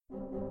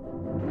Welcome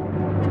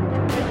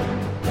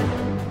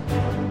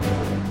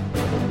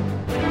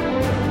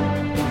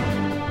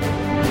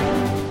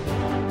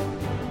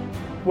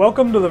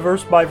to the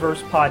Verse by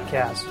Verse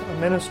podcast, a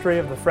ministry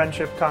of the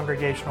Friendship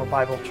Congregational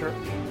Bible Church.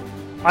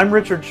 I'm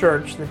Richard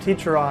Church, the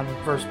teacher on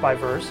Verse by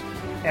Verse,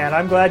 and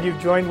I'm glad you've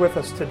joined with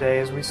us today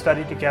as we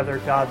study together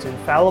God's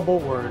infallible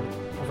Word,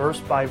 verse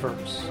by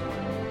verse.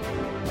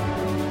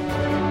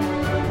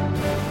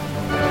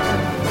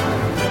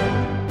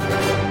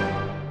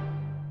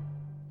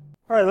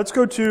 All right, let's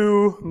go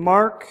to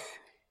Mark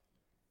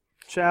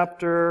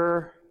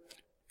chapter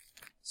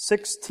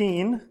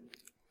 16.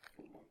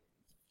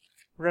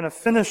 We're going to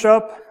finish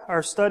up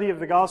our study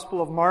of the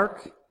Gospel of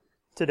Mark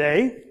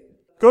today.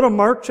 Go to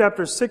Mark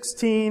chapter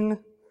 16,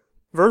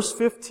 verse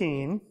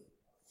 15.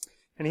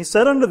 And he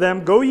said unto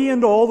them, Go ye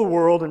into all the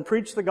world, and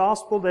preach the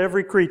gospel to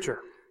every creature.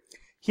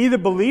 He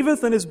that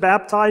believeth and is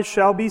baptized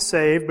shall be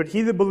saved, but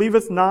he that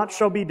believeth not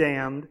shall be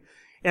damned.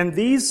 And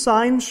these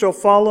signs shall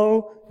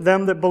follow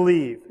them that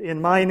believe.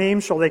 In my name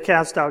shall they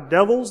cast out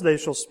devils, they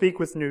shall speak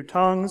with new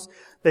tongues,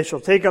 they shall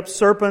take up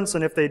serpents,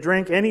 and if they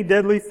drink any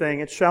deadly thing,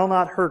 it shall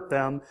not hurt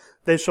them.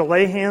 They shall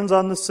lay hands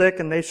on the sick,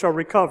 and they shall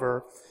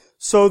recover.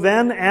 So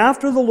then,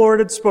 after the Lord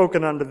had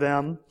spoken unto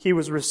them, he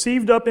was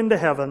received up into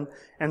heaven,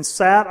 and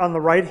sat on the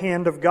right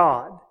hand of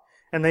God.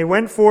 And they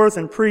went forth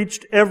and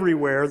preached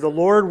everywhere, the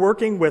Lord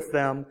working with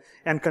them,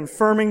 and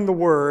confirming the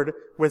word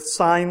with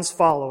signs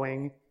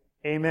following.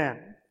 Amen.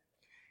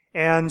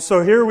 And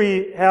so here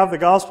we have the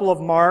Gospel of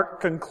Mark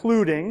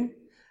concluding,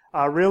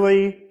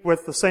 really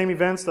with the same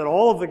events that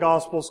all of the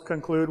Gospels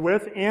conclude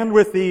with, and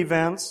with the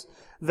events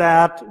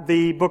that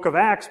the book of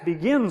Acts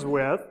begins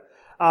with,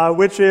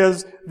 which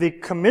is the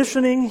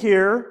commissioning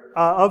here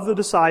of the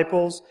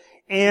disciples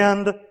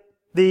and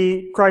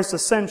the Christ's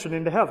ascension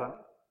into heaven.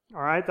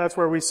 All right, that's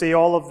where we see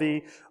all of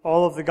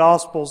the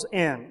Gospels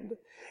end.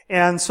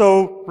 And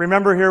so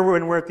remember here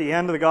when we're at the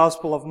end of the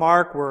Gospel of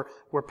Mark, we're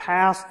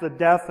past the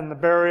death and the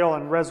burial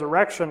and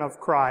resurrection of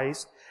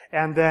Christ,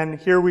 and then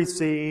here we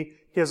see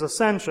His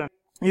ascension.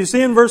 You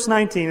see in verse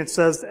 19 it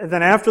says,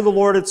 Then after the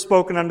Lord had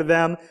spoken unto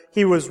them,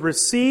 He was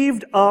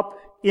received up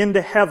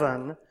into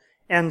heaven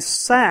and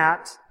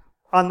sat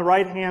on the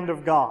right hand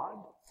of God.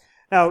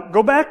 Now,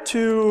 go back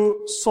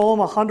to Psalm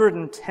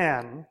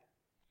 110.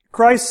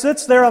 Christ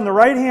sits there on the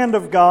right hand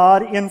of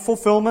God in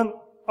fulfillment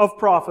of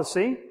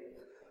prophecy.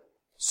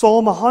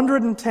 Psalm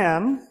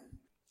 110,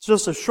 it's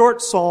just a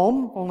short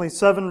psalm, only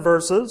 7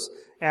 verses,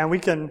 and we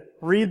can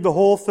read the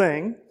whole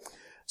thing.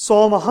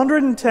 Psalm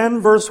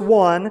 110, verse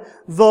 1,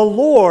 The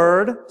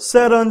Lord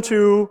said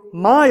unto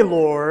my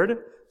Lord,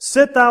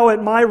 Sit thou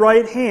at my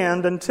right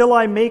hand until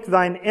I make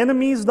thine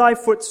enemies thy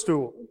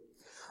footstool.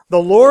 The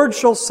Lord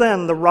shall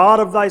send the rod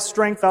of thy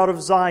strength out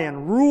of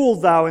Zion. Rule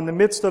thou in the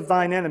midst of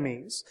thine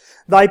enemies.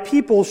 Thy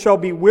people shall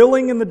be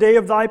willing in the day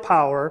of thy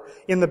power.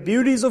 In the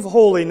beauties of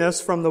holiness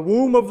from the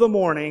womb of the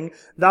morning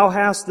thou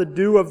hast the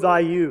dew of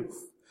thy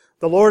youth.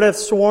 The Lord hath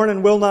sworn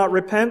and will not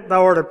repent.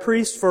 Thou art a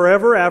priest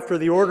forever after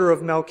the order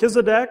of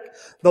Melchizedek.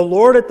 The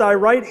Lord at thy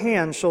right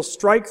hand shall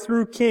strike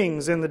through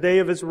kings in the day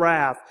of His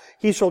wrath.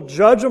 He shall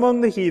judge among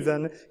the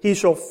heathen. He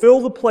shall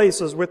fill the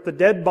places with the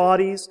dead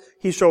bodies.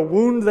 He shall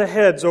wound the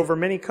heads over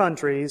many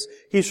countries.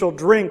 He shall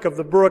drink of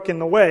the brook in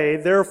the way.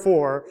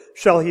 Therefore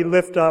shall He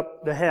lift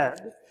up the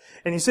head.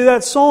 And you see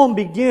that psalm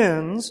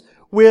begins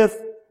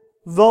with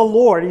the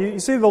Lord. You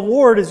see the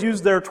Lord is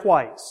used there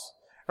twice.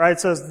 Right? It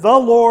says, The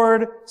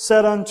Lord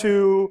said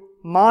unto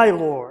my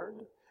Lord.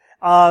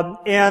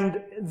 And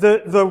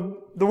the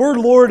word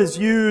Lord is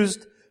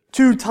used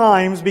 2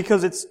 times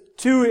because it's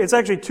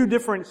actually 2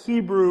 different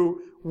Hebrew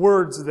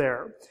words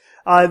there.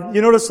 You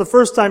notice the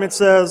first time it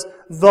says,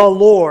 the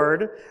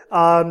Lord.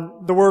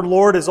 The word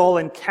Lord is all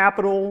in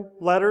capital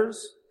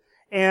letters.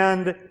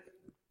 And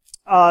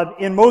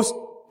in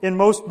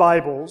most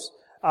Bibles,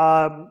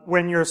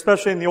 when you're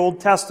especially in the Old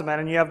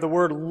Testament and you have the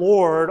word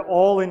Lord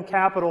all in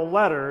capital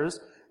letters,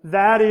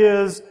 that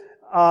is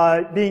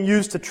being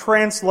used to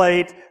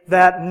translate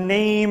that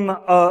name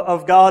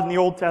of God in the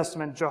Old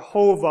Testament,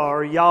 Jehovah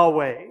or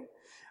Yahweh.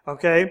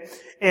 Okay?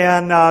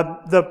 And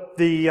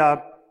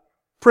the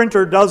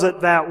printer does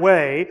it that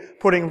way,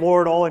 putting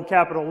Lord all in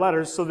capital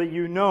letters so that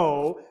you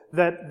know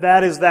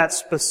that is that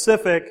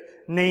specific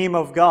name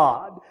of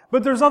God.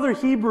 But there's other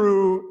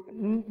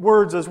Hebrew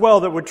words as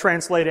well that would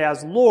translate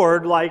as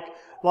Lord, like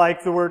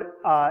the word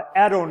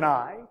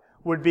Adonai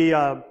would be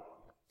a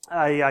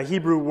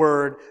Hebrew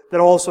word that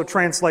also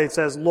translates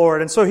as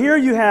Lord. And so here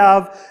you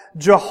have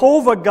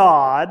Jehovah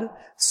God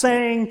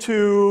saying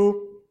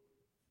to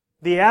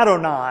the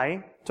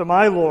Adonai, to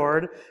my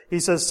Lord,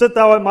 He says, Sit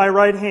thou at my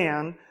right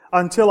hand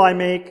until I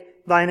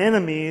make thine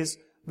enemies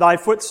thy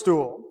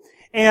footstool.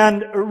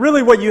 And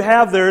really what you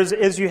have there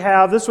is you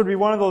have, this would be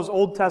one of those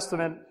Old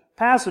Testament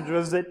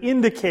passages that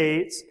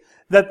indicates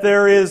that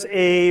there is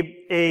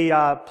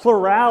a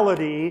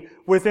plurality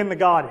within the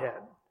Godhead.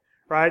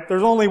 Right?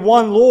 There's only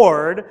one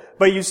Lord,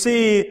 but you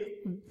see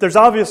there's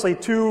obviously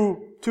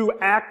two two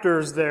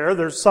actors there.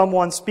 There's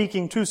someone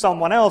speaking to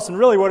someone else, and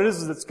really what it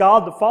is it's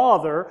God the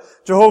Father,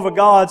 Jehovah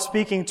God,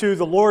 speaking to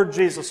the Lord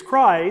Jesus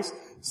Christ,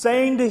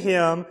 saying to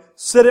Him,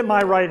 sit at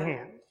my right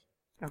hand.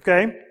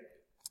 Okay?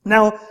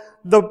 Now,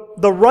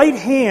 the right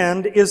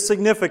hand is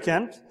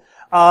significant.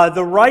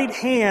 The right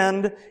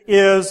hand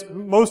is,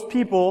 most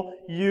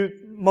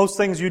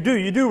things you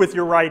do with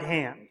your right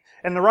hand.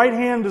 And the right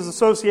hand is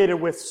associated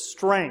with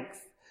strength.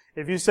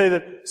 If you say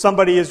that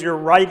somebody is your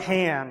right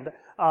hand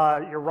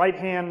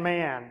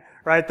man,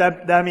 right?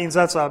 That means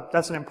that's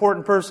an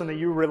important person that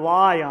you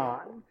rely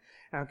on.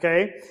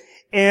 Okay?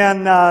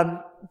 And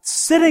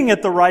sitting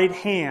at the right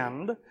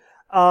hand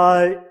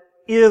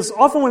is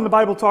often when the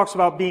Bible talks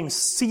about being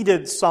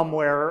seated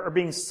somewhere or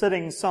being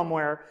sitting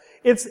somewhere,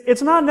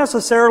 it's not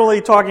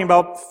necessarily talking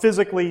about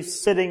physically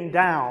sitting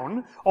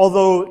down,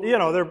 although,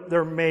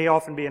 there may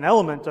often be an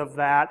element of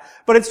that,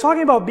 but it's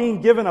talking about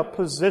being given a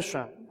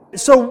position.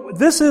 So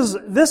this is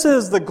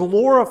the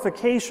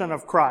glorification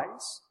of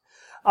Christ.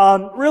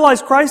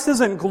 Realize Christ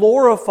isn't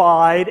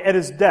glorified at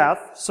His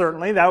death,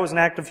 certainly. That was an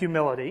act of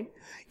humility.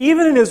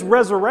 Even in His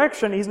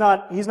resurrection, He's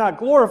not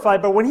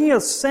glorified, but when He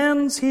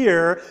ascends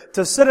here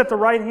to sit at the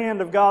right hand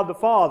of God the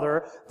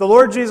Father, the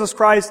Lord Jesus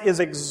Christ is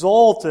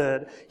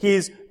exalted.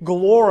 He's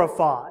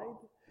glorified.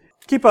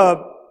 Keep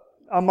a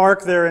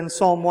mark there in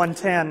Psalm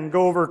 110.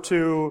 Go over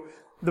to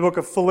the book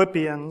of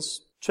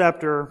Philippians,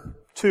 chapter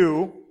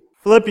 2.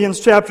 Philippians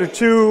chapter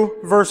 2,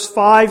 verse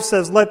 5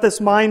 says, let this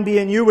mind be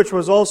in you, which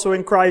was also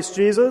in Christ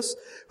Jesus,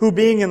 who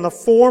being in the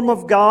form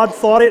of God,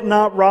 thought it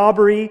not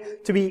robbery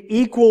to be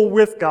equal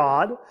with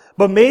God,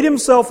 but made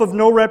Himself of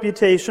no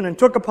reputation, and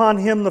took upon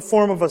Him the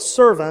form of a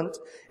servant,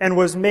 and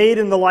was made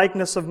in the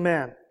likeness of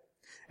men.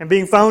 And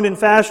being found in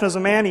fashion as a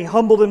man, He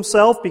humbled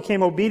Himself,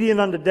 became obedient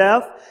unto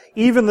death,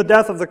 even the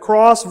death of the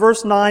cross.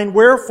 Verse 9,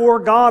 wherefore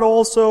God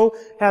also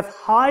hath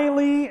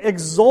highly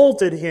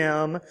exalted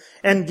Him,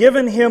 and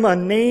given Him a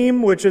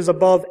name which is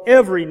above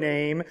every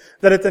name,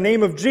 that at the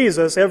name of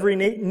Jesus every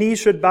knee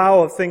should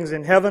bow, of things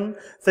in heaven,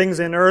 things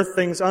in earth,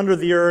 things under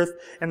the earth,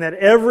 and that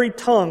every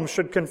tongue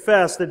should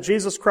confess that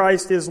Jesus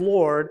Christ is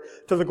Lord,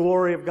 to the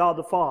glory of God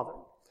the Father.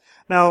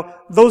 Now,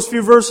 those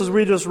few verses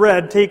we just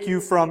read take you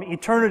from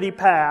eternity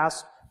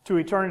past to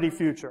eternity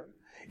future.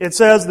 It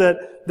says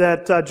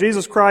that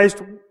Jesus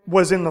Christ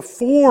was in the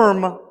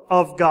form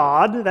of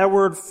God. That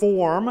word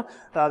form,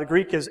 the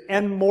Greek is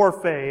en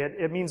morphe.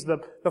 It means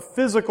the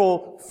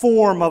physical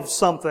form of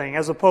something,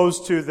 as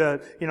opposed to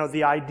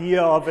the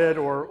idea of it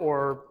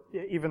or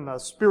even the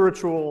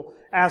spiritual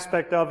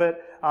aspect of it.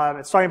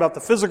 It's talking about the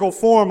physical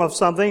form of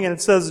something, and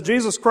it says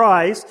Jesus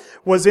Christ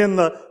was in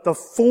the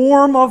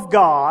form of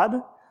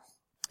God,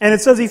 and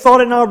it says He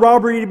thought it not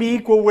robbery to be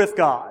equal with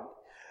God.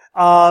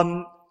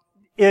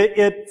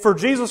 For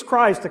Jesus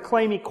Christ to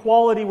claim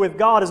equality with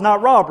God is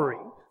not robbery.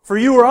 For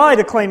you or I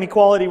to claim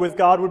equality with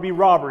God would be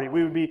robbery.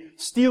 We would be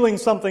stealing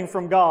something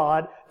from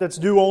God that's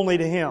due only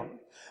to Him.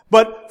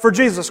 But for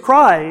Jesus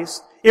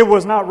Christ, it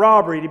was not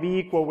robbery to be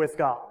equal with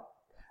God.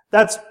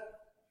 That's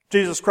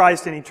Jesus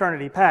Christ in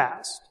eternity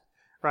past,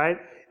 right?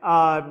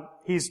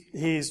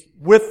 He's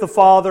with the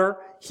Father.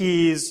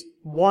 He's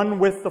one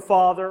with the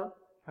Father,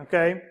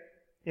 okay?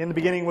 In the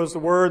beginning was the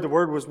Word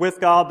was with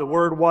God, the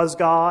Word was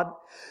God.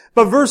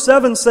 But verse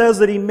 7 says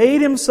that He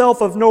made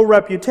Himself of no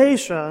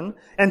reputation,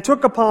 and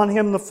took upon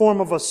Him the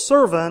form of a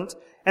servant,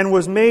 and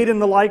was made in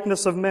the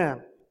likeness of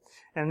men.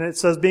 And it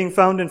says, being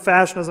found in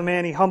fashion as a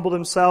man, He humbled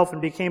Himself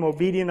and became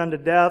obedient unto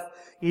death,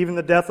 even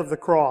the death of the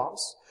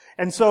cross.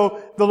 And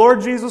so, the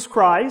Lord Jesus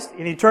Christ,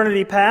 in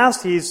eternity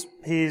past, He's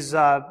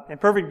in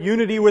perfect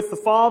unity with the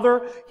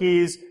Father.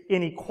 He's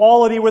in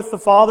equality with the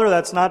Father.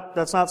 That's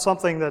not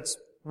something that's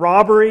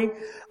robbery.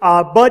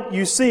 But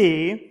you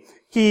see,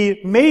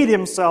 He made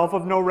Himself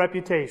of no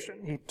reputation.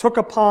 He took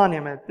upon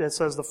Him, it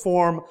says, the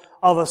form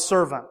of a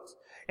servant.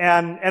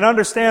 And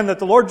understand that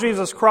the Lord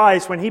Jesus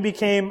Christ, when He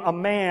became a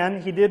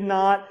man, He did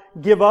not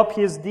give up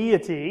His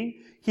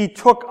deity. He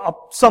took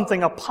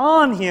something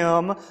upon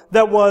Him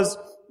that was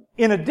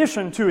in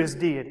addition to His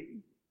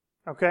deity.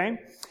 Okay?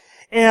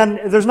 And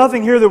there's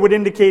nothing here that would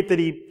indicate that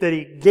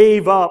He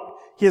gave up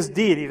His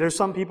deity. There's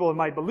some people that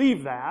might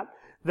believe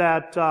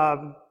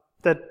that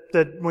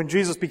when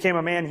Jesus became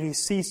a man, He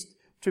ceased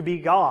to be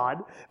God.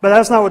 But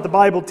that's not what the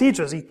Bible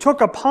teaches. He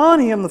took upon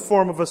Him the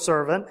form of a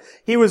servant.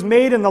 He was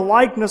made in the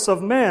likeness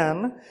of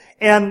men.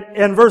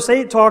 And verse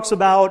 8 talks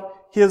about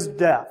His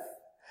death.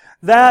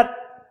 That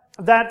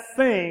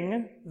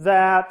thing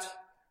that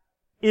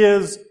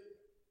is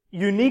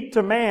unique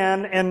to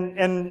man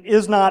and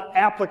is not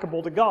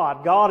applicable to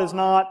God. God is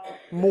not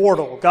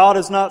mortal. God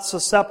is not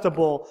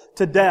susceptible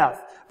to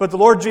death. But the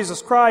Lord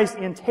Jesus Christ,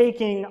 in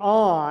taking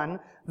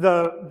on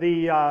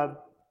the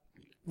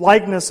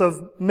likeness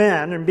of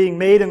men and being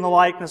made in the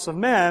likeness of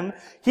men,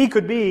 He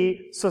could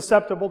be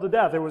susceptible to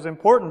death. It was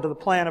important to the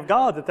plan of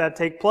God that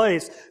take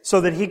place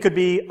so that He could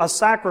be a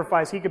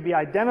sacrifice. He could be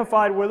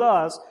identified with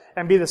us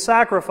and be the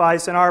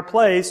sacrifice in our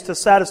place to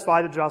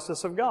satisfy the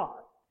justice of God.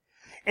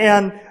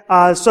 And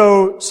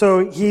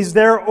so He's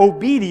there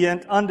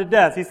obedient unto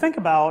death. You think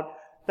about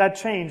that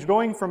change,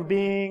 going from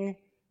being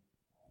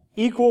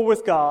equal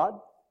with God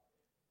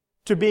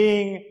to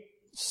being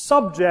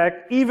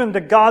subject even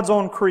to God's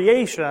own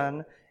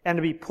creation and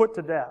to be put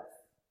to death.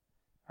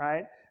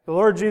 Right? The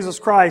Lord Jesus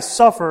Christ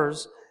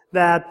suffers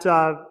that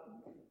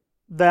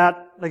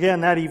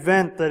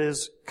event that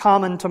is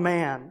common to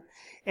man.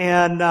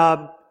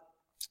 And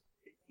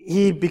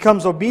He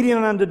becomes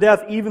obedient unto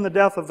death, even the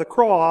death of the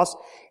cross.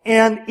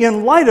 And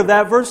in light of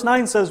that, verse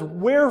 9 says,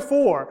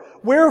 wherefore?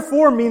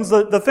 Wherefore means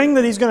the thing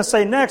that He's going to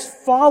say next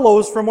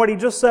follows from what He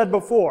just said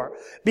before.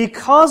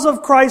 Because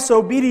of Christ's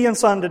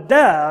obedience unto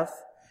death,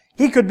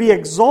 He could be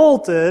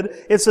exalted.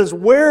 It says,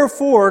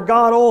 wherefore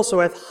God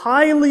also hath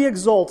highly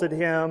exalted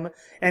Him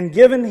and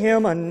given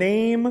Him a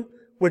name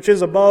which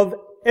is above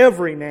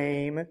every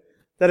name,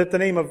 that at the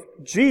name of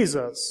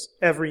Jesus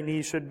every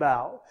knee should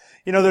bow.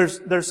 You know,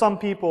 there's some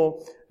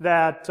people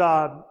that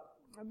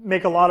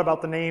make a lot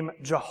about the name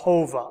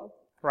Jehovah,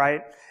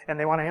 right? And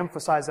they want to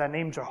emphasize that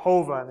name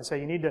Jehovah, and they say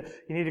you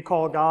need to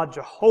call God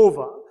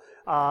Jehovah,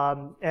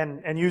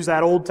 and use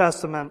that Old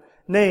Testament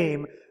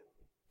name.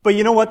 But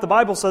you know what? The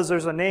Bible says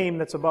there's a name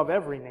that's above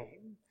every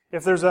name.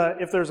 If there's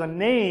a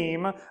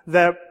name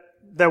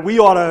that we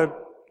ought to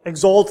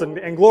exalt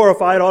and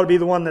glorify, it ought to be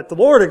the one that the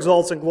Lord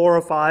exalts and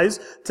glorifies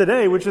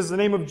today, which is the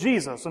name of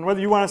Jesus. And whether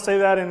you want to say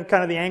that in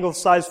kind of the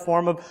anglicized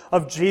form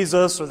of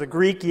Jesus, or the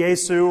Greek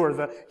Yesu, or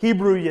the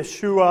Hebrew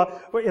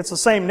Yeshua, it's the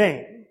same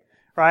name,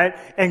 right?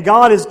 And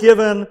God has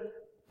given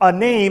a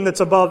name that's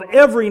above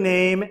every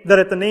name, that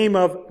at the name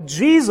of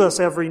Jesus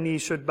every knee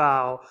should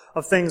bow,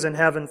 of things in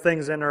heaven,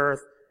 things in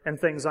earth, and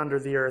things under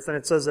the earth. And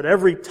it says that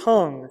every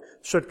tongue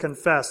should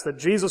confess that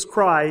Jesus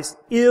Christ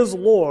is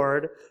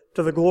Lord,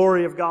 to the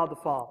glory of God the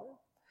Father.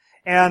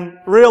 And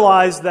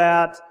realize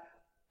that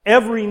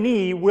every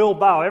knee will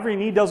bow. Every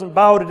knee doesn't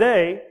bow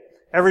today.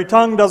 Every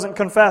tongue doesn't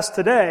confess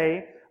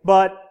today.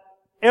 But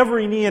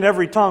every knee and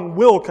every tongue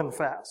will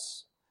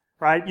confess.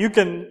 Right? You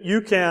can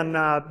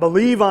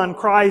believe on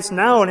Christ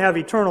now and have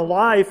eternal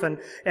life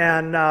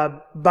and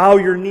bow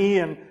your knee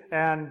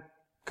and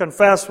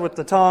confess with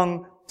the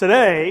tongue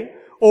today.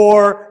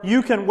 Or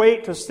you can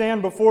wait to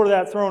stand before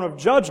that throne of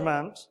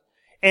judgment,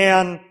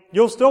 and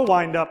you'll still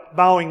wind up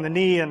bowing the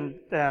knee and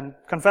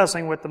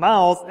confessing with the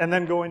mouth, and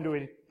then go into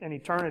an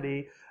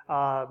eternity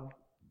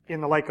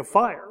in the lake of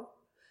fire.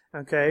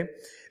 Okay?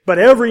 But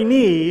every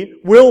knee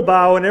will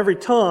bow and every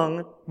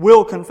tongue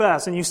will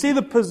confess. And you see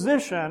the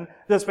position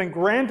that's been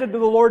granted to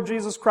the Lord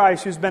Jesus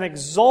Christ, who's been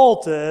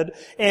exalted,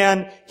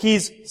 and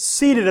He's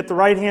seated at the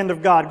right hand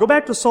of God. Go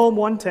back to Psalm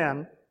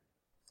 110.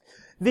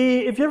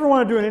 If you ever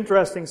want to do an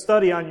interesting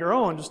study on your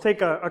own, just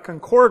take a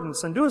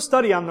concordance and do a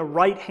study on the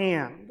right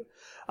hand.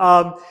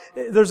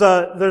 There's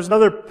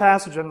another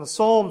passage in the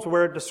Psalms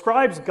where it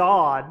describes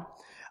God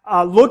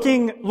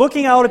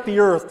looking out at the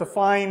earth to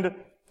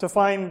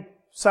find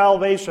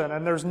salvation,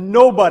 and there's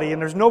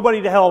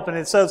nobody to help, and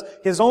it says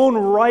His own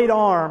right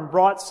arm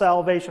brought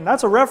salvation.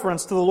 That's a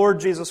reference to the Lord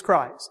Jesus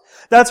Christ.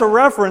 That's a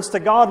reference to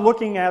God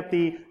looking at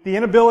the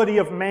inability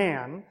of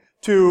man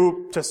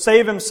to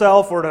save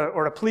himself or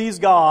to please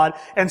God.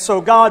 And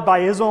so God,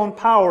 by His own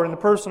power in the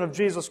person of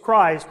Jesus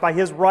Christ, by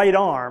His right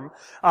arm,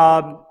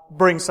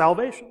 brings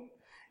salvation.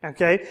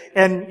 Okay?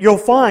 And you'll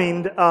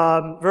find,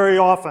 very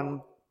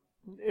often,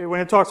 when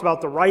it talks about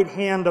the right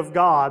hand of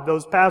God,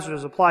 those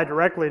passages apply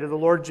directly to the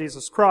Lord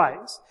Jesus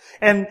Christ.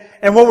 And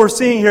what we're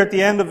seeing here at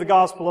the end of the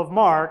Gospel of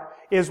Mark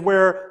is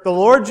where the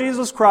Lord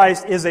Jesus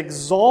Christ is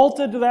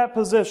exalted to that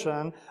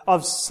position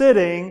of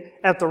sitting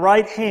at the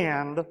right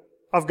hand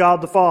of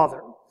God the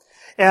Father.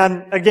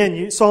 And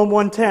again, Psalm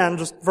 110,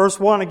 just verse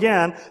 1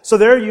 again. So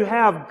there you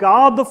have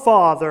God the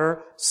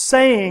Father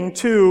saying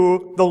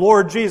to the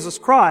Lord Jesus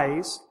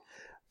Christ,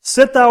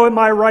 "Sit thou at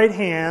my right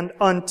hand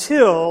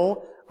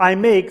until I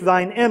make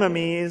thine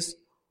enemies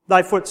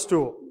thy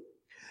footstool."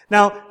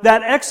 Now,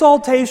 that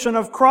exaltation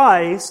of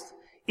Christ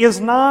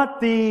is not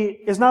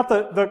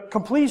the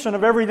completion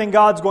of everything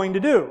God's going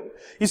to do.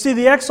 You see,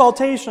 the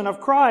exaltation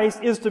of Christ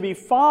is to be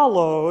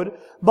followed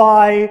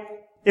by,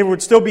 it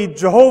would still be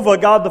Jehovah,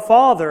 God the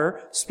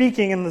Father,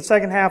 speaking in the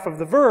second half of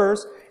the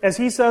verse, as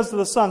He says to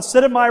the Son,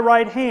 "Sit at my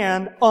right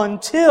hand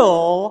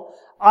until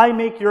I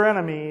make your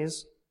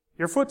enemies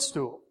your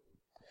footstool."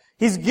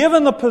 He's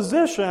given the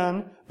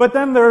position, but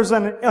then there's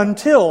an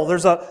until.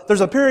 There's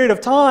a period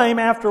of time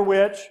after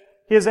which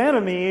His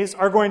enemies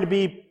are going to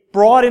be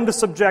brought into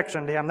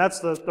subjection to Him. That's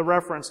the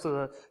reference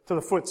to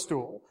the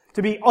footstool.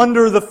 To be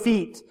under the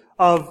feet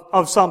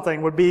of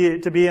something would be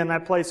to be in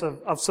that place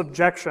of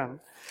subjection.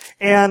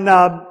 And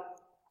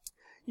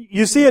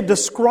you see it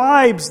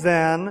describes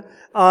then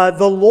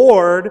the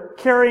Lord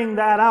carrying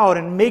that out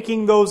and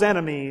making those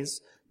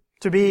enemies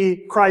to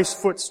be Christ's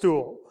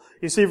footstool.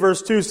 You see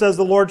verse 2 says,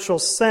 "The Lord shall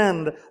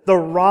send the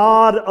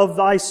rod of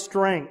thy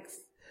strength."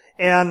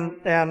 And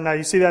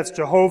you see that's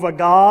Jehovah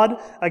God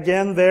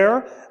again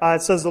there.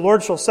 It says, "The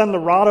Lord shall send the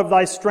rod of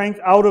thy strength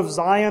out of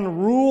Zion.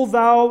 Rule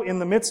thou in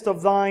the midst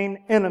of thine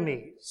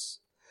enemies."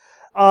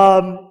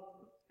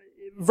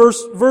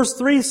 verse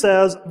 3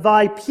 says,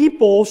 "Thy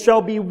people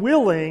shall be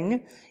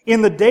willing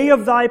in the day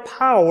of thy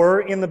power,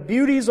 in the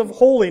beauties of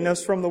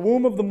holiness from the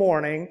womb of the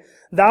morning.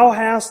 Thou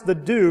hast the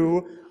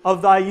dew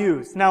of thy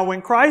youth." Now,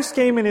 when Christ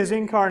came in His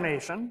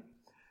incarnation,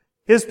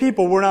 His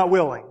people were not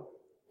willing.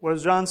 What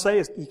does John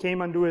say? He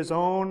came unto His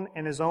own,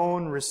 and His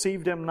own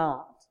received Him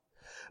not.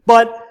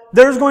 But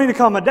there's going to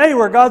come a day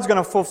where God's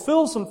going to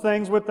fulfill some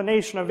things with the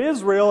nation of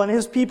Israel, and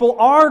His people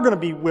are going to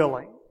be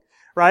willing.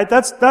 Right?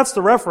 That's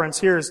the reference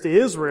here is to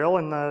Israel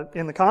in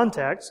the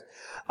context.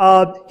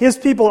 His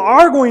people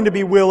are going to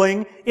be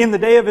willing in the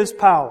day of His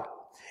power.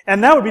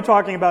 And that would be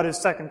talking about His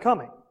second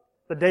coming,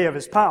 the day of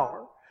His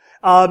power.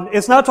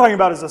 It's not talking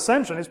about His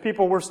ascension. His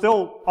people were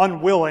still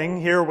unwilling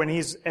here when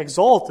He's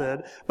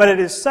exalted. But at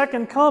His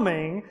second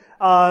coming,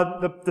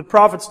 the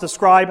prophets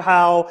describe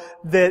how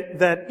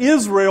that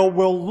Israel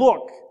will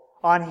look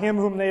on Him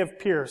whom they have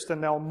pierced,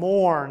 and they'll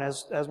mourn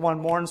as one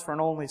mourns for an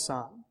only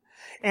son.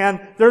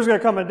 And there's going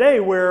to come a day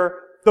where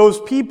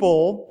those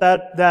people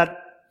that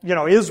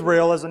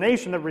Israel as a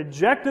nation that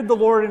rejected the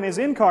Lord in His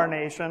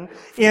incarnation,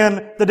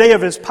 in the day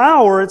of His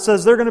power, it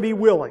says they're going to be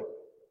willing.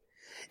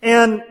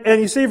 And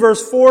you see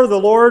verse 4, "The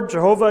Lord,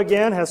 Jehovah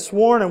again, has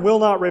sworn and will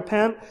not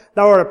repent.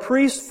 Thou art a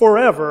priest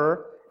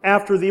forever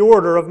after the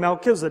order of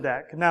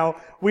Melchizedek." Now,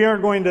 we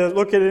aren't going to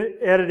look at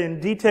it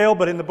in detail,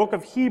 but in the book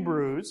of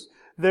Hebrews,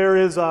 there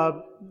is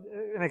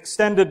an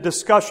extended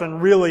discussion,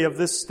 really, of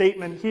this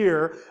statement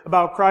here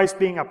about Christ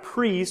being a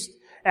priest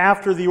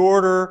after the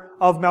order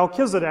of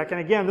Melchizedek. And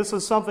again, this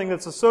is something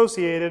that's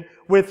associated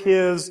with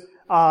His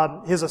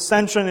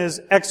ascension,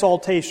 His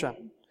exaltation.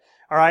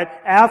 All right?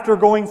 After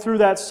going through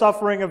that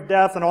suffering of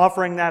death and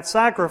offering that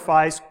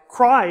sacrifice,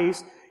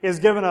 Christ is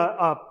given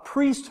a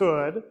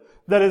priesthood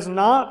that is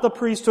not the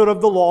priesthood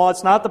of the law.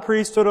 It's not the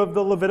priesthood of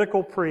the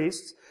Levitical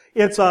priests.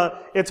 It's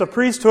a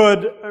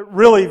priesthood,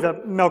 really,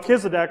 that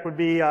Melchizedek would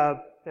be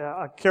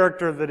a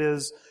character that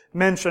is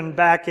mentioned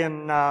back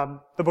in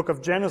the book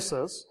of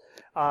Genesis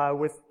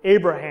with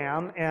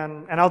Abraham.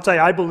 And I'll tell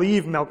you, I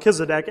believe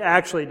Melchizedek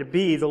actually to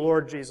be the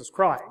Lord Jesus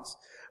Christ.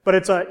 But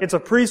it's a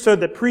priesthood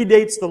that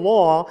predates the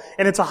law,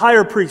 and it's a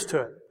higher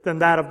priesthood than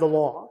that of the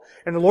law.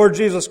 And the Lord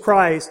Jesus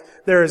Christ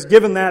there is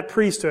given that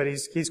priesthood.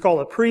 He's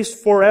called a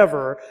priest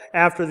forever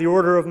after the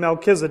order of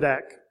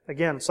Melchizedek.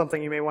 Again,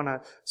 something you may want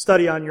to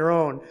study on your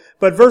own.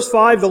 But verse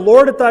 5, "The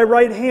Lord at thy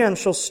right hand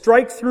shall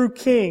strike through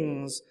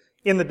kings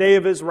in the day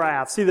of His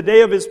wrath." See, the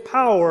day of His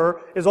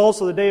power is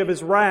also the day of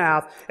His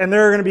wrath, and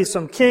there are going to be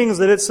some kings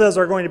that it says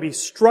are going to be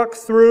struck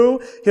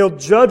through. He'll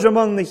judge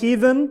among the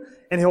heathen,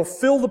 and He'll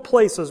fill the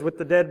places with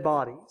the dead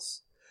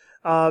bodies.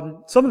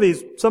 Some of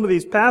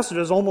these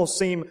passages almost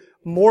seem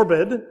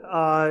morbid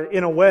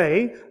in a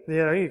way.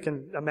 You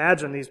can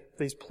imagine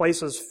these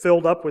places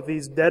filled up with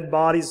these dead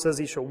bodies. It says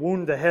He shall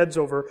wound the heads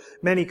over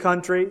many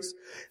countries.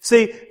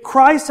 See,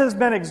 Christ has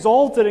been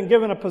exalted and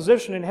given a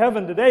position in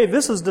heaven today.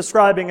 This is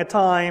describing a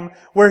time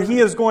where He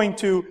is going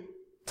to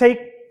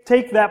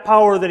take that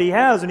power that He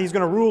has, and He's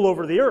going to rule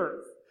over the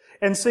earth.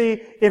 And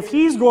see, if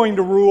He's going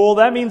to rule,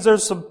 that means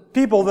there's some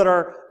people that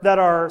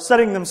are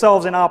setting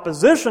themselves in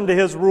opposition to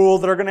His rule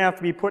that are going to have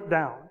to be put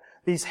down.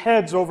 These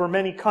heads over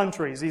many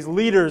countries, these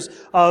leaders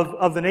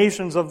of the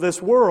nations of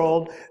this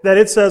world, that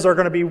it says are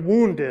going to be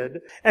wounded.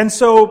 And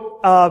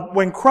so,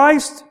 when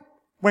Christ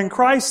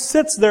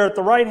sits there at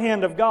the right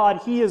hand of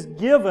God, He is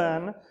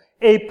given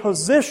a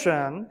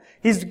position.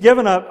 He's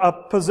given a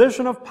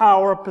position of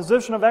power, a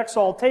position of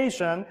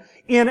exaltation,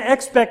 in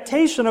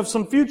expectation of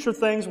some future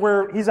things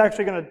where He's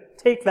actually going to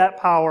take that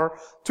power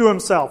to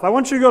Himself. I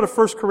want you to go to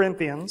 1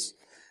 Corinthians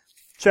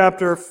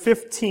chapter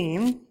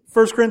 15.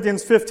 1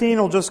 Corinthians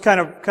 15 will just kind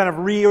of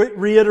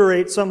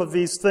reiterate some of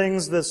these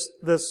things,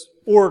 this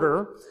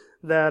order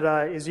that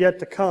is yet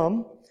to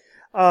come.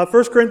 1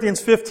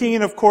 Corinthians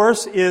 15, of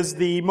course, is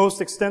the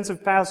most extensive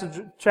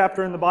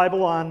chapter in the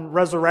Bible on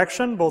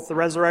resurrection, both the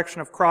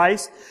resurrection of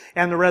Christ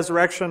and the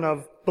resurrection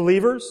of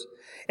believers.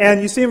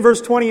 And you see in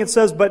verse 20 it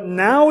says, "But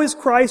now is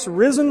Christ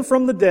risen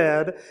from the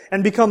dead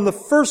and become the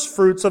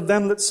firstfruits of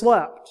them that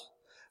slept.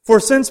 For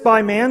since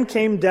by man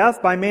came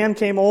death, by man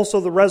came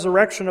also the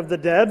resurrection of the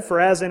dead. For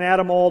as in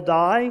Adam all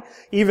die,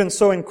 even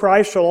so in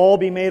Christ shall all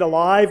be made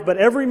alive, but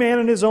every man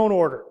in his own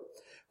order.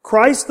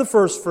 Christ the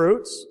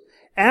firstfruits,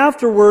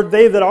 afterward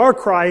they that are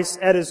Christ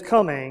at His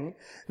coming.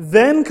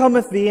 Then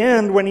cometh the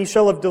end, when He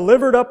shall have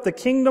delivered up the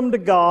kingdom to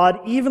God,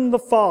 even the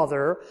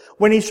Father,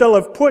 when He shall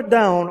have put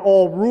down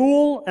all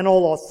rule and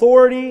all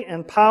authority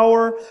and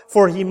power,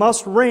 for He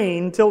must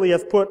reign till He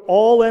hath put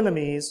all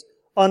enemies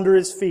under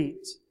His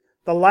feet.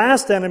 The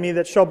last enemy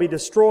that shall be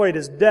destroyed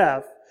is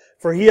death,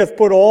 for He hath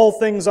put all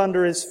things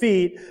under His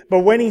feet. But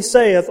when He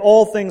saith,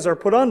 all things are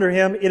put under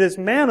Him, it is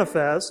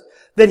manifest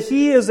that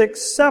He is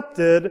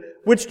accepted,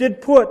 which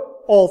did put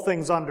all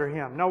things under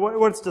Him." Now,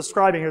 what it's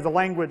describing here, the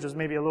language is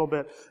maybe a little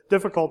bit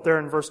difficult there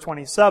in verse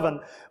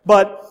 27.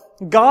 But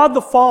God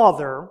the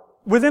Father,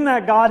 within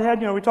that Godhead,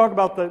 we talk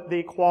about the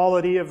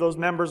equality of those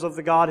members of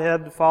the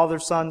Godhead, the Father,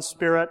 Son,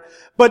 Spirit.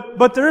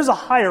 But there is a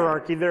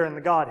hierarchy there in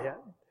the Godhead.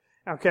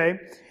 Okay?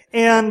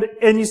 And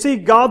you see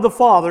God the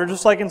Father,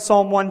 just like in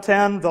Psalm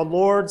 110, the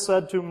Lord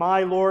said to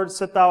my Lord,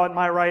 sit thou at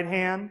my right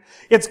hand.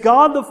 It's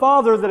God the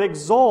Father that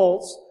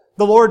exalts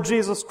the Lord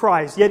Jesus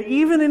Christ. Yet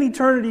even in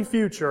eternity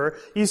future,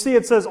 you see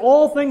it says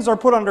all things are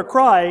put under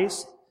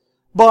Christ,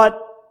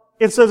 but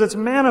it says it's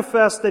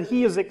manifest that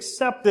He is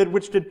accepted,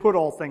 which did put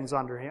all things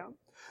under Him.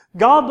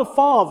 God the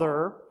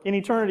Father, in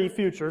eternity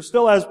future,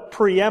 still has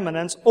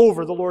preeminence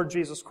over the Lord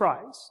Jesus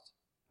Christ.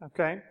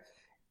 Okay?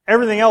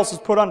 Everything else is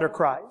put under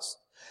Christ.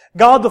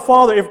 God the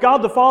Father, if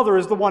God the Father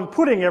is the one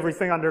putting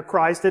everything under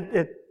Christ,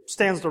 it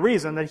stands to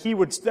reason that He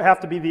would have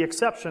to be the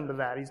exception to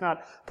that. He's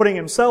not putting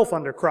Himself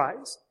under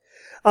Christ.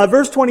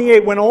 Verse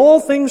 28, when all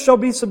things shall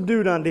be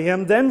subdued unto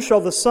Him, then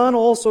shall the Son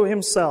also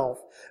Himself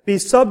be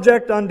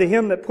subject unto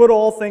Him that put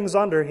all things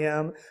under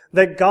Him,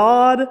 that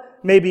God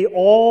may be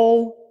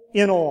all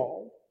in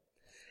all.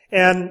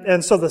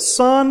 And so the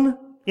Son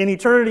in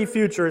eternity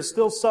future is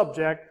still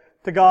subject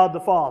to God the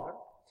Father.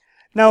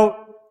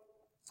 Now,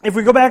 if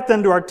we go back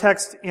then to our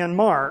text in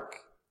Mark,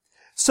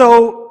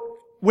 so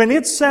when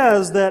it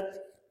says that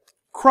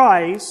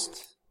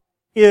Christ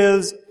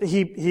is,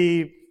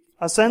 He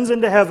ascends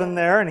into heaven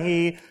there and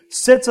He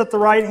sits at the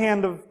right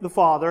hand of the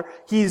Father,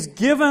 He's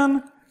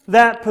given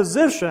that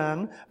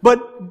position, but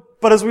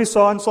as we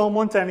saw in Psalm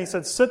 110, He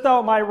said, sit thou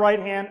at my right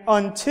hand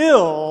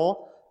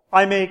until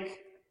I make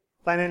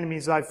thine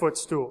enemies thy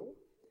footstool.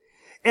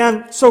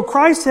 And so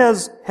Christ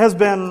has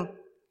been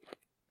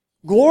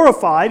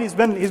glorified. He's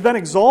been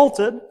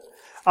exalted.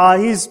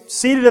 He's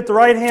seated at the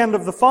right hand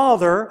of the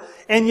Father.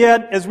 And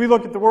yet, as we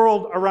look at the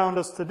world around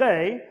us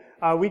today,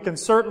 we can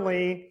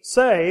certainly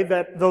say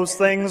that those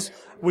things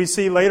we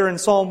see later in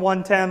Psalm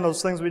 110,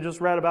 those things we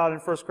just read about in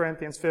 1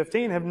 Corinthians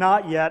 15, have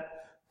not yet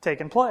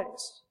taken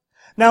place.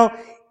 Now,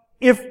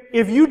 if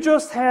you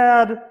just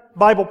had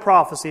Bible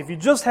prophecy, if you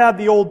just had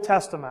the Old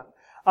Testament,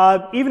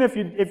 even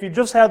if you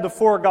just had the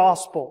four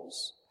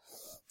Gospels,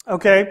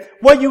 okay,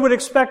 what you would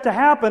expect to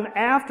happen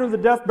after the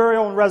death,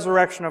 burial, and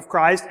resurrection of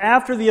Christ,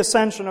 after the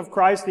ascension of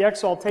Christ, the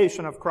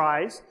exaltation of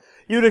Christ,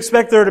 you'd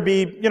expect there to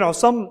be,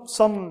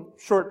 some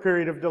short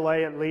period of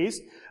delay at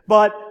least,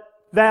 but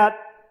that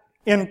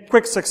in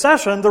quick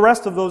succession, the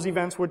rest of those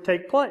events would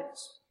take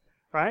place,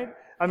 right?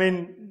 I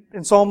mean,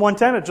 in Psalm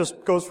 110, it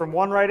just goes from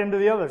one right into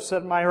the other. Sit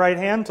at my right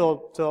hand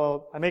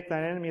till I make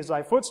thine enemies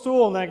thy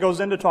footstool, and then it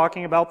goes into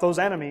talking about those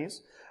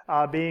enemies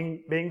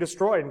being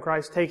destroyed and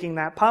Christ taking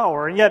that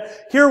power. And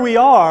yet, here we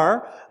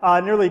are,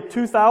 nearly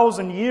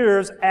 2,000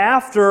 years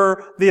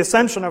after the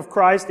ascension of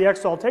Christ, the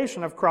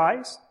exaltation of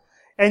Christ,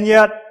 and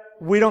yet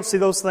we don't see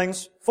those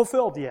things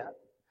fulfilled yet.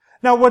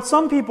 Now, what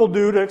some people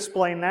do to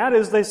explain that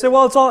is they say,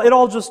 well, it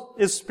all just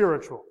is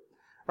spiritual,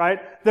 right?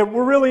 That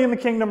we're really in the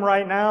kingdom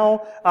right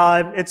now.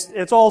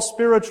 It's all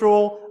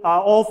spiritual.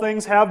 All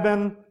things have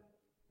been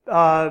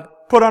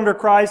put under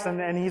Christ,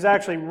 and He's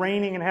actually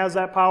reigning and has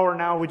that power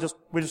now. We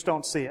just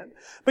don't see it.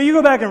 But you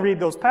go back and read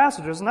those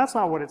passages, and that's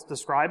not what it's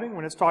describing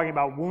when it's talking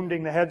about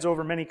wounding the heads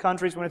over many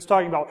countries, when it's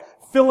talking about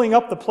filling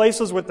up the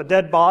places with the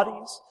dead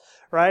bodies,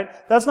 right?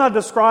 That's not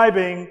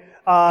describing,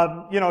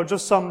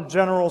 just some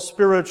general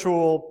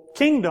spiritual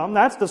kingdom.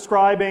 That's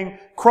describing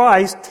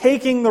Christ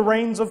taking the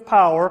reins of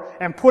power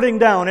and putting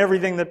down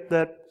everything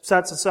that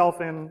sets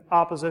itself in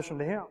opposition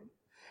to Him.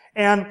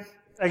 And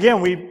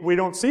again, we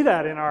don't see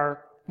that in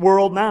our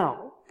world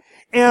now.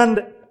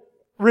 And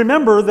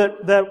remember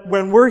that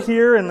when we're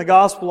here in the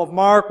Gospel of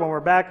Mark, when we're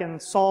back in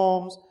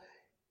Psalms,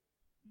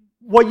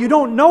 what you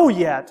don't know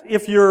yet,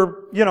 if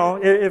you're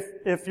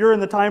in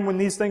the time when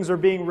these things are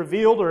being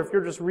revealed, or if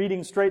you're just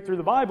reading straight through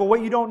the Bible,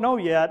 what you don't know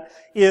yet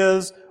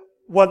is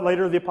what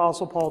later the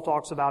Apostle Paul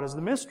talks about as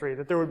the mystery,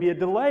 that there would be a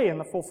delay in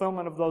the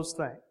fulfillment of those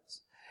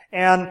things.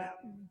 And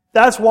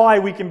that's why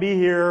we can be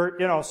here,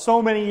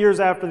 so many years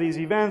after these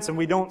events and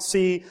we don't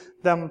see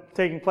them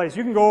taking place.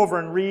 You can go over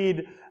and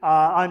read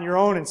on your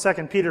own in 2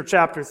 Peter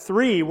chapter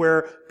 3,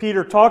 where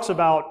Peter talks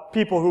about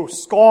people who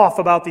scoff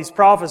about these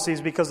prophecies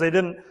because they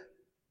didn't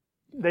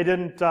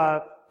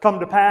come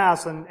to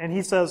pass, and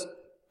he says,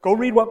 go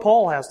read what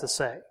Paul has to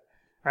say.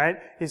 Right?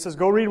 He says,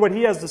 go read what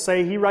he has to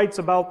say. He writes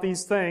about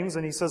these things,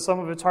 and he says some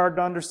of it's hard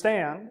to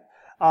understand,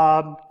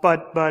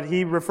 but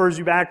he refers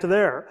you back to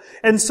there.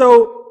 And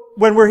so,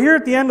 when we're here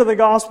at the end of the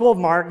Gospel of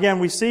Mark, again,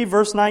 we see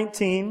verse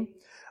 19,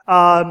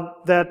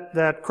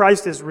 that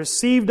Christ is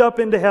received up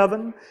into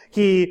heaven.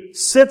 He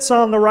sits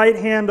on the right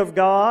hand of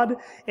God.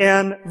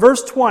 And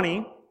verse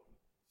 20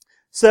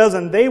 says,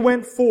 and they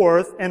went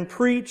forth and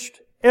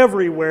preached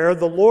everywhere,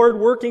 the Lord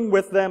working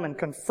with them and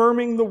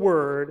confirming the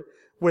word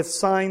with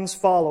signs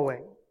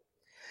following.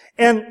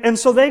 And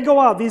so they go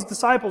out, these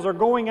disciples are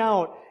going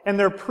out and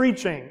they're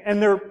preaching.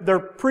 And they're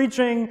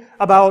preaching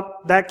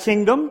about that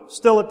kingdom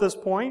still at this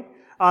point.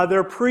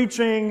 They're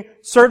preaching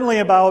certainly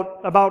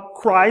about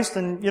Christ,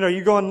 and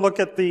you go and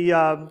look at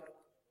the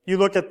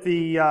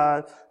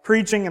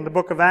preaching in the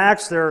book of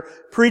Acts. They're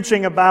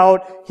preaching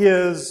about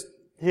His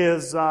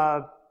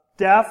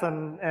death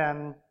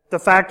and the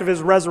fact of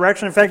His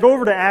resurrection. In fact, go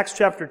over to Acts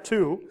chapter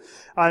 2.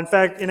 In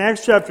fact, in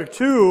Acts chapter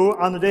 2,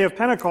 on the day of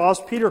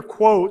Pentecost, Peter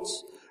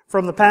quotes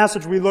from the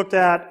passage we looked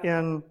at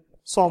in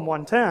Psalm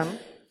 110.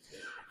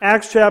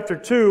 Acts chapter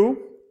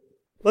 2.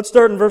 Let's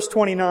start in verse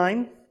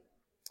 29.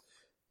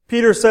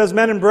 Peter says,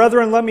 Men and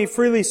brethren, let me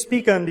freely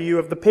speak unto you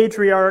of the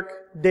patriarch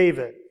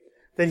David,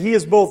 that he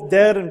is both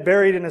dead and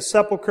buried, in his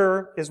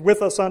sepulchre is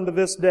with us unto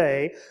this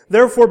day.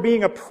 Therefore,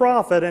 being a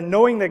prophet, and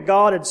knowing that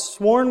God had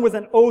sworn with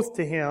an oath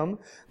to him,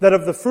 that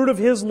of the fruit of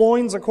his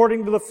loins,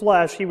 according to the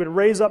flesh, he would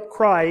raise up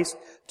Christ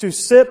to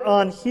sit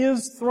on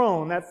his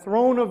throne. That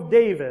throne of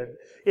David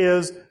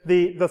is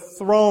the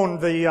throne,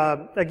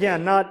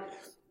 again, not...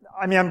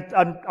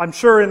 I'm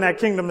sure in that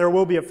kingdom there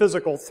will be a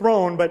physical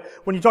throne, but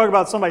when you talk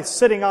about somebody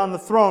sitting on the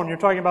throne, you're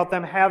talking about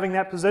them having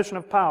that position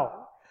of power,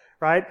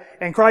 right?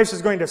 And Christ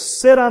is going to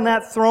sit on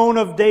that throne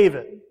of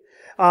David.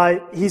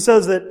 He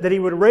says that he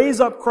would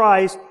raise up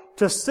Christ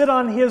to sit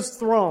on his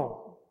throne.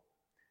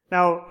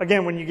 Now,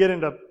 again, when you get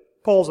into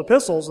Paul's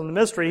epistles and the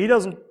mystery, he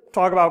doesn't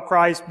talk about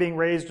Christ being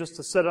raised just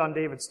to sit on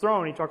David's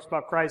throne. He talks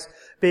about Christ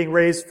being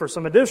raised for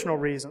some additional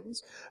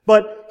reasons.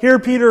 But here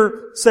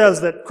Peter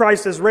says that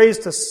Christ is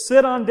raised to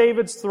sit on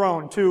David's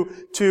throne, to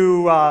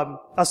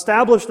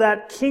establish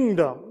that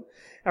kingdom.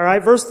 All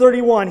right, verse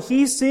 31,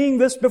 He, seeing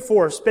this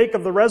before, spake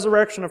of the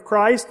resurrection of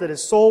Christ, that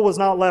his soul was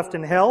not left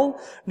in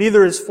hell,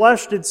 neither his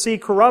flesh did see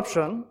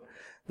corruption.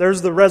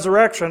 There's the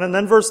resurrection. And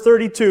then verse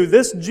 32,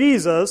 This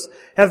Jesus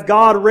hath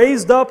God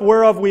raised up,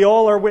 whereof we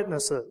all are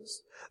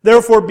witnesses.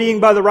 Therefore,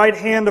 being by the right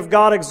hand of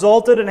God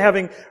exalted, and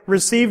having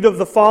received of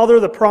the Father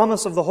the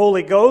promise of the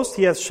Holy Ghost,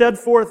 He hath shed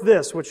forth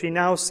this, which ye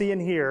now see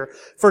and hear.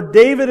 For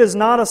David is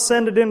not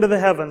ascended into the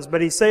heavens,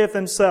 but he saith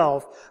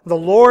himself, The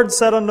Lord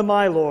said unto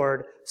my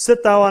Lord,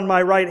 Sit thou on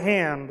my right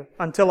hand,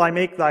 until I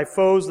make thy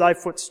foes thy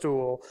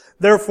footstool.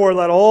 Therefore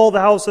let all the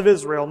house of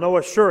Israel know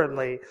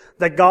assuredly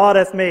that God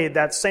hath made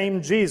that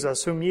same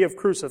Jesus, whom ye have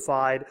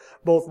crucified,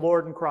 both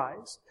Lord and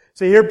Christ.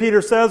 So here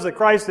Peter says that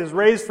Christ is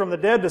raised from the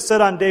dead to sit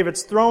on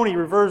David's throne. He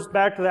reverts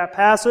back to that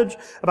passage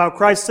about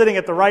Christ sitting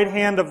at the right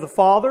hand of the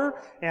Father.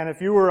 And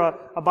if you were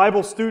a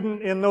Bible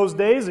student in those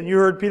days and you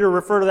heard Peter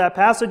refer to that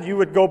passage, you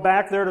would go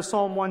back there to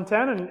Psalm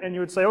 110 and you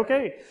would say,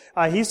 okay,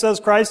 he says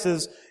Christ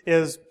is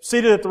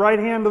seated at the right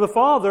hand of the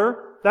Father.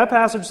 That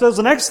passage says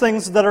the next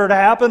things that are to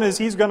happen is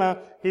he's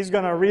gonna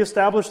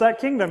reestablish that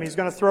kingdom. He's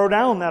gonna throw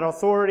down that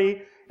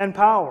authority and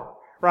power.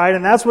 Right?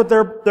 And that's what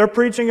they're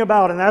preaching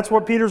about. And that's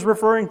what Peter's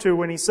referring to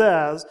when he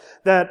says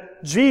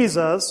that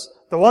Jesus,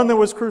 the one that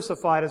was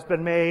crucified, has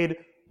been made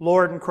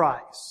Lord and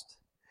Christ.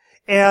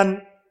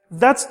 And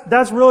that's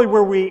really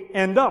where we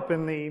end up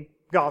in the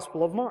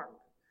Gospel of Mark.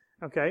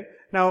 Okay?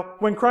 Now,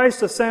 when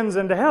Christ ascends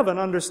into heaven,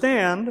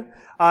 understand,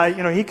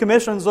 He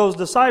commissions those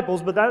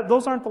disciples, but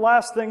those aren't the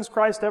last things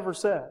Christ ever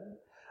said.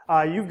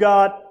 You've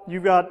got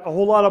a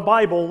whole lot of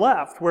Bible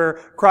left where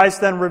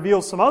Christ then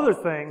reveals some other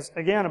things,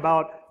 again,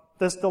 about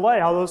this delay,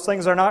 how those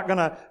things are not going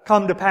to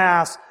come to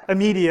pass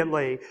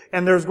immediately.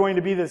 And there's going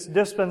to be this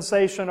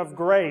dispensation of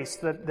grace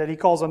that he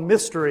calls a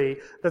mystery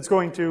that's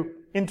going to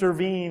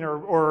intervene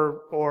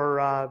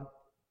or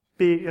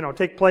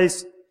take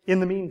place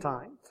in the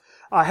meantime.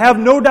 Have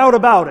no doubt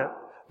about it.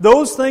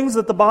 Those things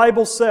that the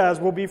Bible says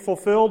will be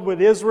fulfilled with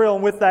Israel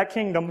and with that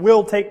kingdom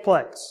will take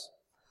place.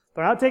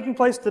 They're not taking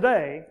place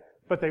today,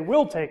 but they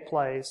will take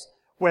place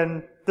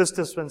when this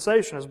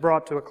dispensation is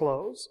brought to a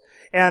close.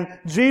 And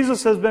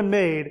Jesus has been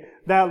made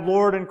that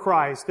Lord and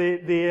Christ.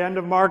 The end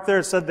of Mark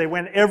there said they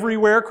went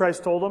everywhere.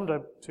 Christ told them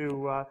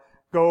to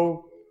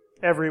go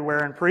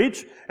everywhere and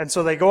preach. And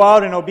so they go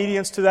out in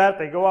obedience to that.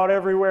 They go out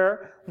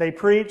everywhere. They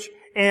preach.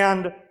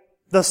 And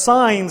the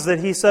signs that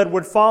He said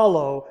would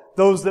follow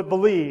those that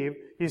believe,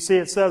 you see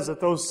it says that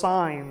those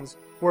signs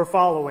were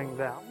following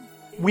them.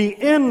 We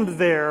end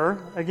there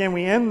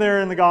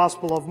in the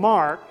Gospel of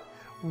Mark,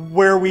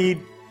 where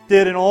we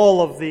did in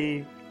all of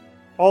the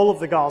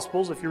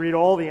Gospels, if you read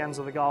all the ends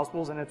of the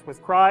Gospels, and it's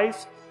with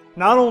Christ,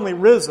 not only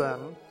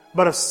risen,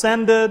 but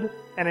ascended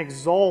and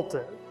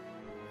exalted.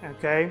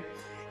 Okay?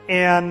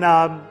 And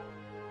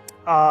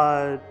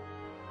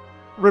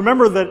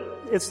remember that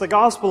it's the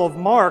Gospel of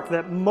Mark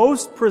that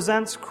most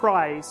presents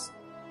Christ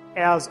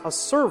as a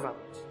servant.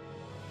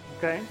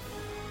 Okay?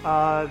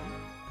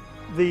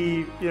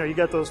 You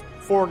got those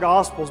four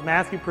Gospels.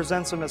 Matthew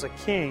presents Him as a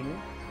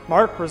king.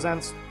 Mark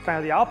presents kind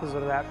of the opposite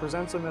of that,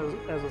 presents Him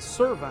as a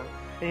servant.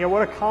 And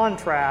what a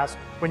contrast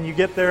when you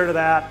get there to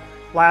that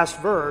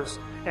last verse,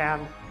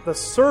 and the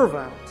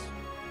servant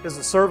is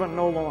the servant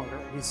no longer.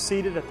 He's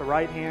seated at the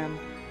right hand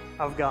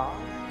of God.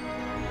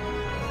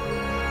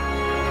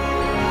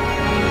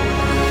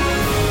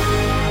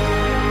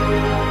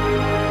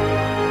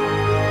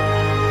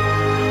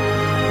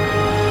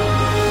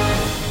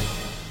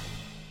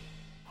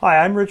 Hi,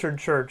 I'm Richard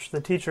Church,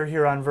 the teacher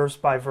here on Verse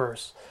by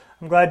Verse.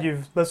 I'm glad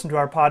you've listened to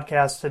our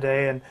podcast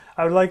today, and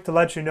I would like to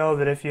let you know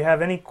that if you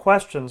have any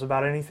questions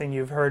about anything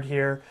you've heard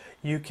here,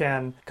 you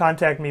can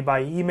contact me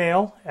by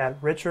email at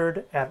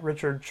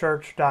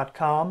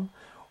richard@richardchurch.com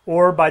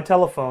or by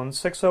telephone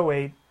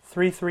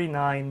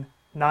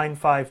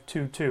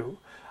 608-339-9522.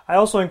 I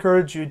also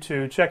encourage you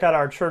to check out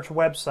our church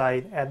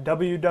website at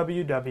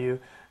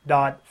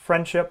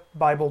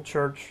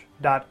www.friendshipbiblechurch.com.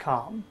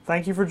 www.biblestudybible.com.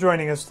 Thank you for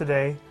joining us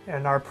today,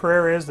 and our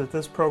prayer is that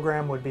this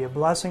program would be a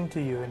blessing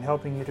to you in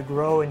helping you to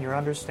grow in your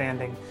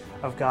understanding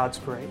of God's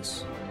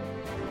grace.